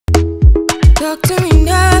Talk to me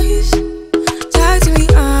nice, talk to me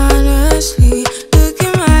honestly. Look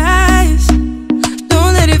in my eyes,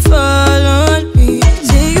 don't let it fall on me.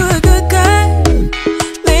 Say you're a good guy,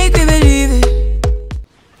 make me believe it.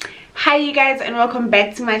 Hi you guys, and welcome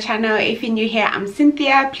back to my channel. If you're new here, I'm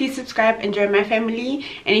Cynthia. Please subscribe and join my family,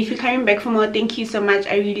 and if you're coming back for more, thank you so much.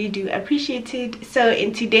 I really do appreciate it. So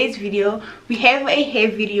in today's video, we have a hair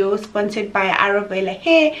video sponsored by Arabella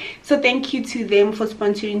Hair, so thank you to them for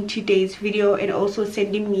sponsoring today's video and also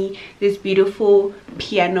sending me this beautiful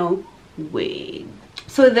piano wig.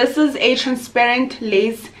 So this is a transparent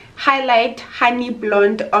lace highlight honey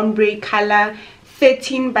blonde ombre color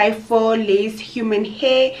 13 by 4 lace human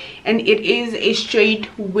hair, and it is a straight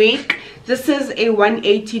wig. This is a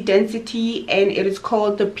 180 density and it is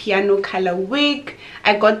called the piano color wig.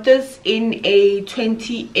 I got this in a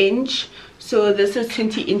 20 inch, so this is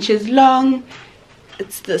 20 inches long.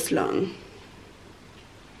 It's this long.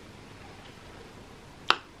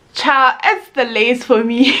 Ciao, it's the lace for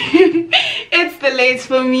me. It's the lace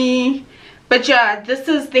for me. But yeah, this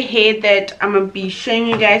is the hair that I'm gonna be showing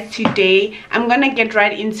you guys today. I'm gonna get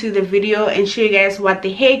right into the video and show you guys what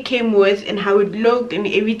the hair came with and how it looked and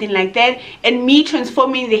everything like that, and me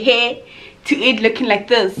transforming the hair to it looking like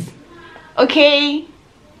this. Okay,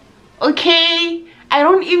 I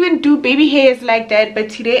don't even do baby hairs like that, but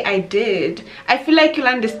today I did. I feel like you'll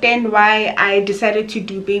understand why I decided to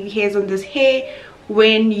do baby hairs on this hair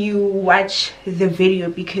when you watch the video,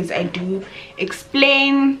 because I do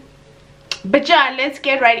explain. But yeah, let's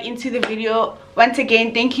get right into the video. Once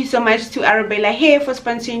again, thank you so much to Arabella Hair for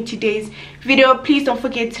sponsoring today's video. Please don't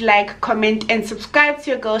forget to like, comment and subscribe to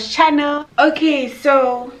your girl's channel. Okay,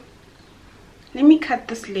 so let me cut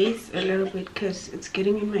this lace a little bit because it's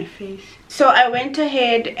getting in my face. So I went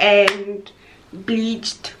ahead and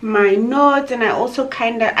bleached my knots, and I also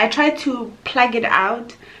I tried to plug it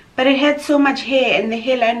out, but it had so much hair and the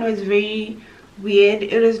hairline was very weird.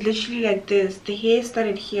 It was literally like this. The hair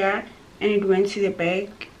started here and it went to the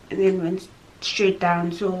back and then went straight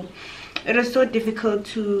down, so it was so difficult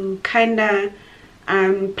to plug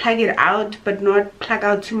it out but not plug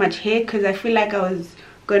out too much hair, because I feel like I was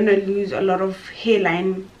gonna lose a lot of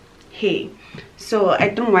hairline hair, so I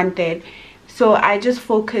don't want that. So I just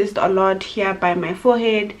focused a lot here by my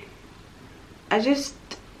forehead. I just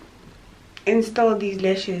installed these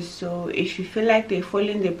lashes, so if you feel like they're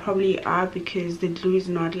falling, they probably are because the glue is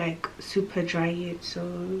not like super dry yet.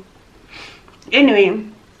 So anyway,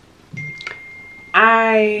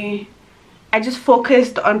 I just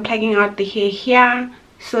focused on plugging out the hair here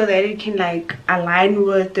so that it can like align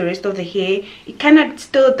with the rest of the hair. It kind of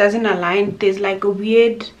still doesn't align. There's like a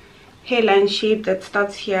weird hairline shape that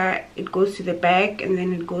starts here, it goes to the back and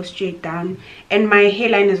then it goes straight down, and my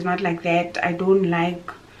hairline is not like that. I don't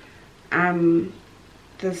like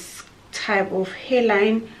this type of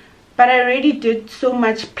hairline, but I already did so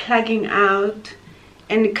much plugging out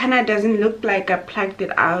and it kind of doesn't look like I plugged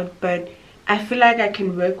it out, but I feel like I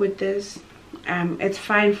can work with this. It's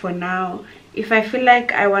fine for now. If I feel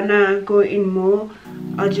like I wanna go in more,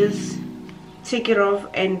 I'll just take it off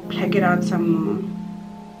and plug it out some more.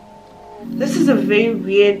 This is a very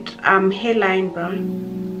weird hairline, bro.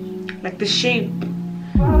 Like the shape,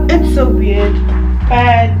 it's so weird,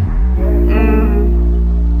 but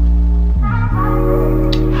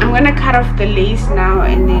I'm gonna cut off the lace now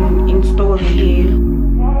and then install the hair.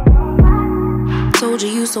 Told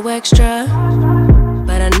you so extra,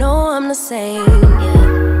 but I know I'm the same,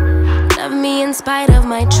 yeah. Love me in spite of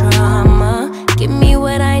my trauma. Give me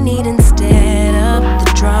what I need instead of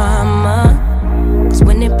the drama. Cause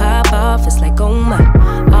when it pop off, it's like, oh my,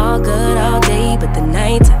 all good all day, but the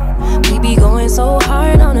night we be going so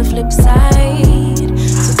hard on the flip side.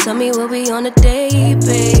 So tell me what we on a day,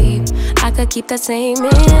 babe. I could keep that same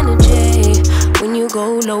energy. When you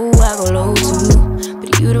go low, I go low too,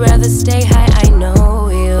 but you'd rather stay high, I know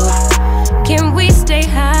you. Can we stay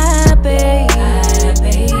high, babe?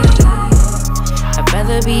 I'd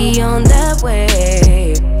rather be on that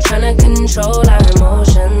way, tryna control our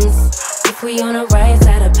emotions. If we on the right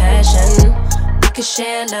side of passion, we could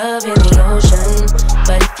share love in the ocean.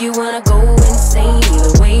 But if you wanna go insane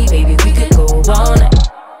either way, baby, we could go all night.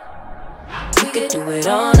 We could do it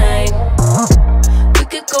all night. We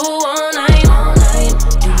could go all night, all night.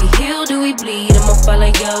 Do we heal, do we bleed? I'ma follow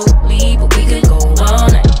your lead, but we could go all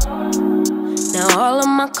night. Now all of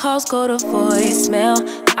my calls go to voicemail.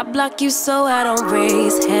 I block you so I don't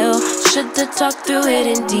raise hell. Should've talked through it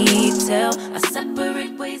in detail. Our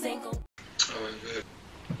separate ways ain't go.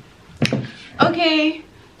 Okay,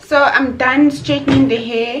 so I'm done straightening the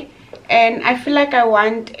hair, and I feel like I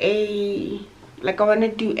want to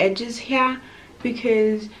do edges here.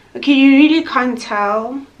 because okay, you really can't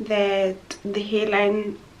tell that the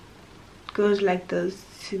hairline goes like this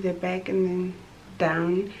to the back and then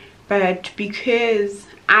down, but because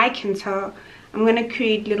I can tell, I'm gonna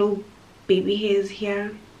create little baby hairs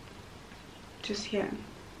here, just here.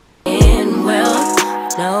 And well,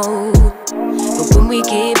 no, but when we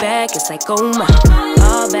get back, it's like, oh my,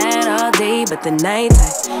 all bad all day, but the night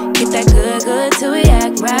I get that good till we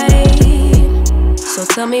act right. So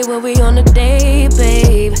tell me what we on a day,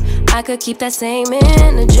 babe. I could keep that same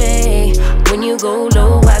energy. When you go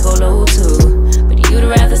low, I go low too, but you'd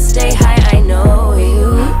rather stay high, I know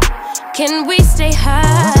you. Can we stay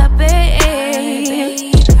high, babe?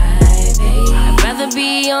 I'd rather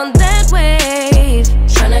be on that wave,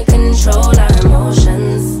 tryna control our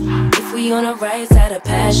emotions. If we on the right side of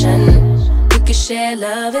passion, we could share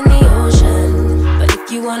love in the ocean. But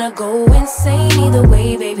if you wanna go insane either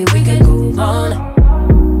way, baby, we could move on.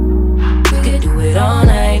 We could do it all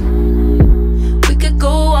night. We could go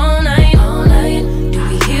all night, all night. Do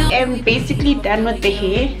we heal? I'm basically done with the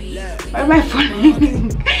hair. Why am I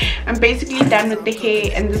falling? I'm basically done with the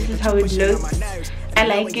hair, and this is how it looks. I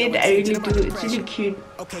like it, I really do. It's really cute.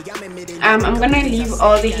 I'm gonna leave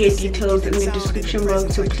all the hair details in the description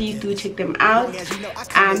box, so please do check them out.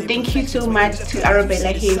 Thank you so much to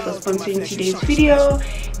Arabella Hair for sponsoring today's video,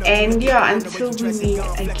 and yeah, until we meet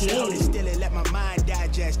again.